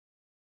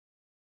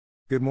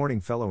Good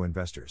morning, fellow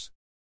investors.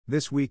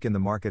 This week in the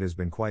market has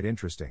been quite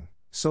interesting,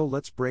 so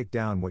let's break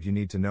down what you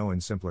need to know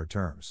in simpler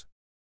terms.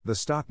 The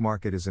stock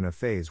market is in a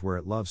phase where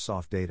it loves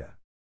soft data.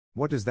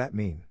 What does that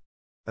mean?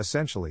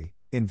 Essentially,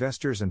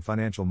 investors and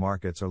financial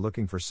markets are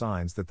looking for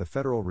signs that the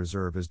Federal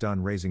Reserve is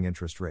done raising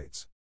interest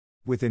rates.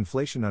 With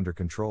inflation under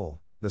control,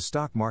 the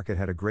stock market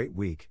had a great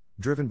week,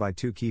 driven by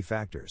two key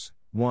factors.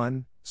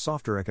 1.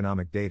 Softer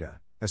economic data,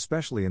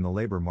 especially in the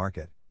labor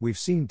market. We've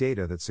seen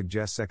data that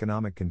suggests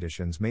economic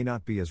conditions may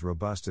not be as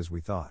robust as we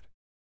thought.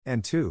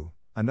 And 2.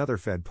 Another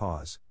Fed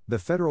pause. The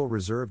Federal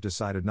Reserve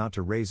decided not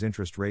to raise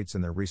interest rates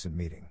in their recent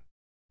meeting.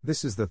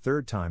 This is the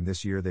third time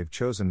this year they've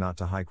chosen not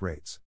to hike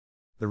rates.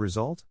 The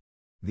result?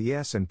 The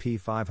S&P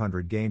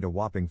 500 gained a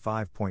whopping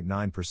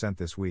 5.9%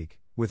 this week,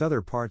 with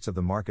other parts of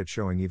the market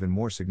showing even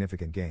more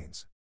significant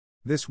gains.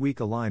 This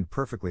week aligned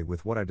perfectly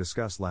with what I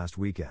discussed last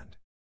weekend.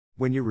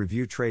 When you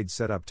review Trade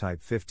Setup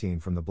Type 15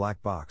 from the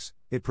black box,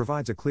 it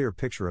provides a clear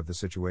picture of the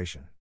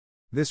situation.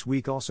 This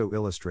week also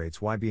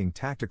illustrates why being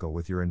tactical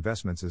with your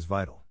investments is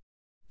vital.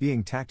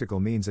 Being tactical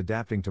means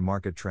adapting to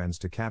market trends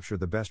to capture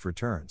the best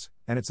returns,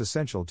 and it's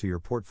essential to your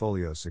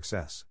portfolio's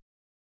success.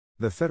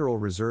 The Federal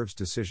Reserve's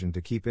decision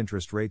to keep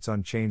interest rates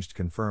unchanged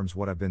confirms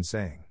what I've been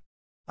saying.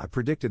 I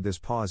predicted this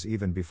pause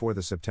even before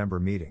the September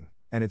meeting,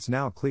 and it's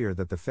now clear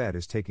that the Fed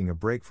is taking a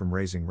break from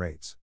raising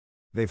rates.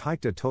 They've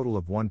hiked a total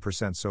of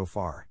 1% so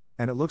far,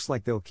 and it looks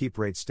like they'll keep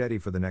rates steady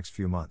for the next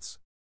few months.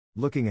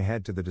 Looking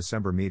ahead to the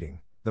December meeting,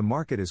 the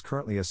market is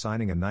currently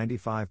assigning a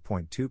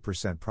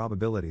 95.2%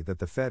 probability that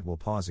the Fed will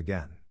pause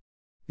again.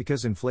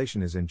 Because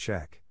inflation is in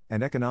check,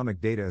 and economic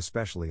data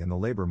especially in the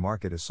labor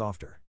market is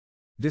softer.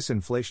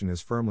 Disinflation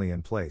is firmly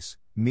in place,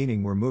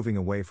 meaning we're moving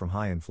away from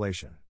high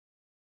inflation.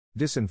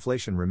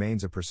 Disinflation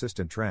remains a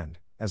persistent trend,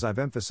 as I've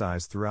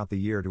emphasized throughout the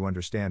year to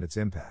understand its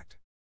impact.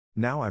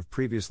 Now I've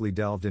previously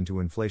delved into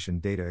inflation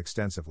data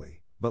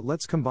extensively, but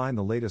let's combine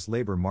the latest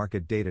labor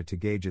market data to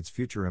gauge its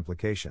future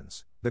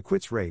implications. The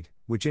quits rate,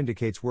 which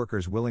indicates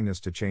workers'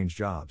 willingness to change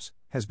jobs,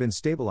 has been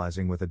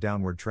stabilizing with a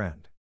downward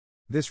trend.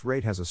 This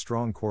rate has a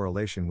strong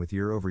correlation with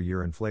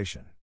year-over-year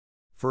inflation.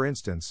 For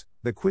instance,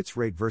 the quits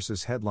rate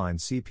versus headline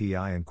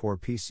CPI and core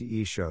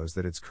PCE shows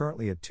that it's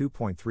currently at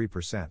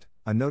 2.3%,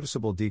 a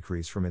noticeable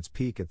decrease from its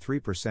peak at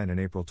 3% in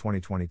April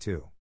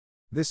 2022.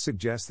 This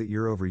suggests that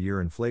year-over-year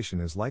inflation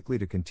is likely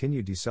to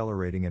continue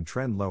decelerating and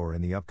trend lower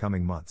in the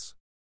upcoming months.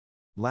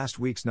 Last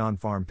week's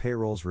non-farm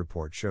payrolls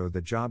report showed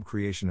that job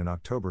creation in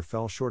October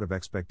fell short of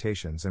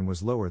expectations and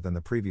was lower than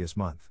the previous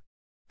month.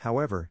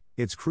 However,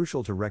 it's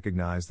crucial to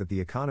recognize that the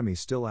economy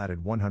still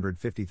added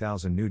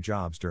 150,000 new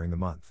jobs during the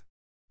month.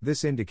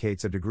 This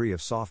indicates a degree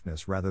of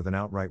softness rather than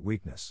outright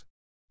weakness.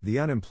 The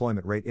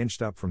unemployment rate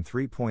inched up from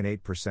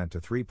 3.8% to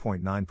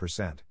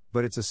 3.9%,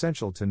 but it's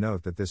essential to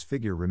note that this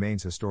figure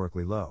remains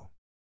historically low.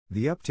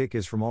 The uptick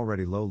is from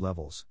already low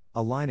levels,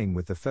 aligning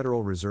with the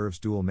Federal Reserve's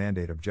dual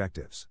mandate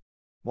objectives.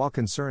 While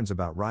concerns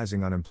about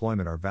rising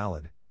unemployment are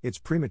valid, it's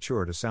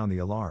premature to sound the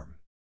alarm.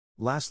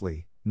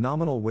 Lastly,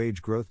 nominal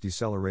wage growth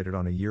decelerated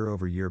on a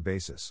year-over-year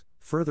basis,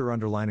 further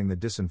underlining the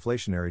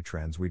disinflationary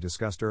trends we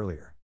discussed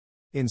earlier.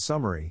 In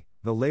summary,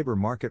 the labor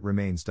market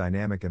remains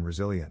dynamic and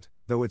resilient,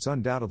 though it's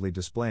undoubtedly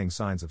displaying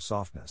signs of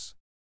softness.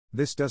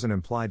 This doesn't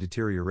imply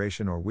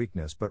deterioration or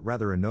weakness but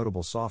rather a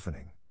notable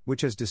softening,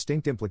 which has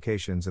distinct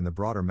implications in the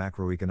broader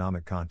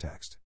macroeconomic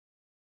context.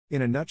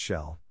 In a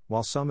nutshell,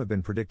 while some have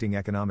been predicting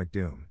economic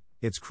doom,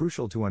 it's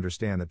crucial to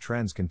understand that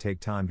trends can take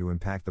time to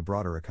impact the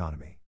broader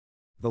economy.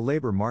 The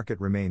labor market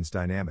remains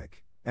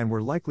dynamic, and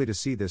we're likely to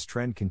see this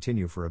trend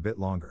continue for a bit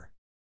longer.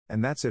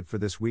 And that's it for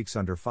this week's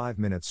Under 5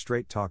 Minutes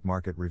Straight Talk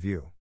Market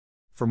Review.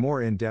 For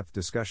more in-depth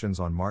discussions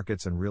on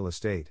markets and real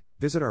estate,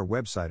 visit our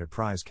website at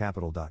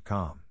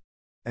priescapital.com.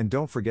 And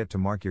don't forget to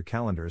mark your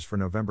calendars for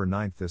November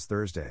 9th this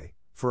Thursday,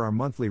 for our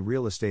monthly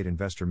real estate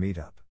investor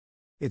meetup.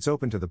 It's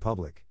open to the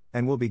public,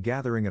 and we'll be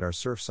gathering at our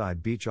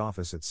Surfside Beach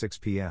office at 6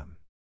 p.m.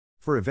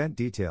 For event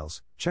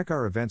details, check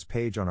our events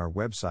page on our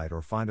website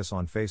or find us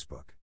on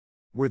Facebook.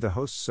 We're the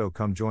hosts, so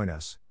come join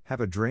us, have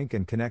a drink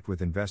and connect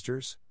with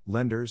investors,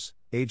 lenders,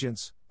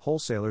 agents,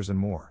 wholesalers and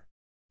more.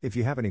 If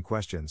you have any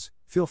questions,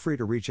 feel free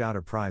to reach out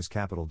at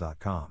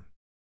priescapital.com.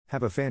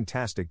 Have a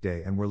fantastic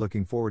day and we're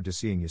looking forward to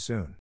seeing you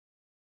soon.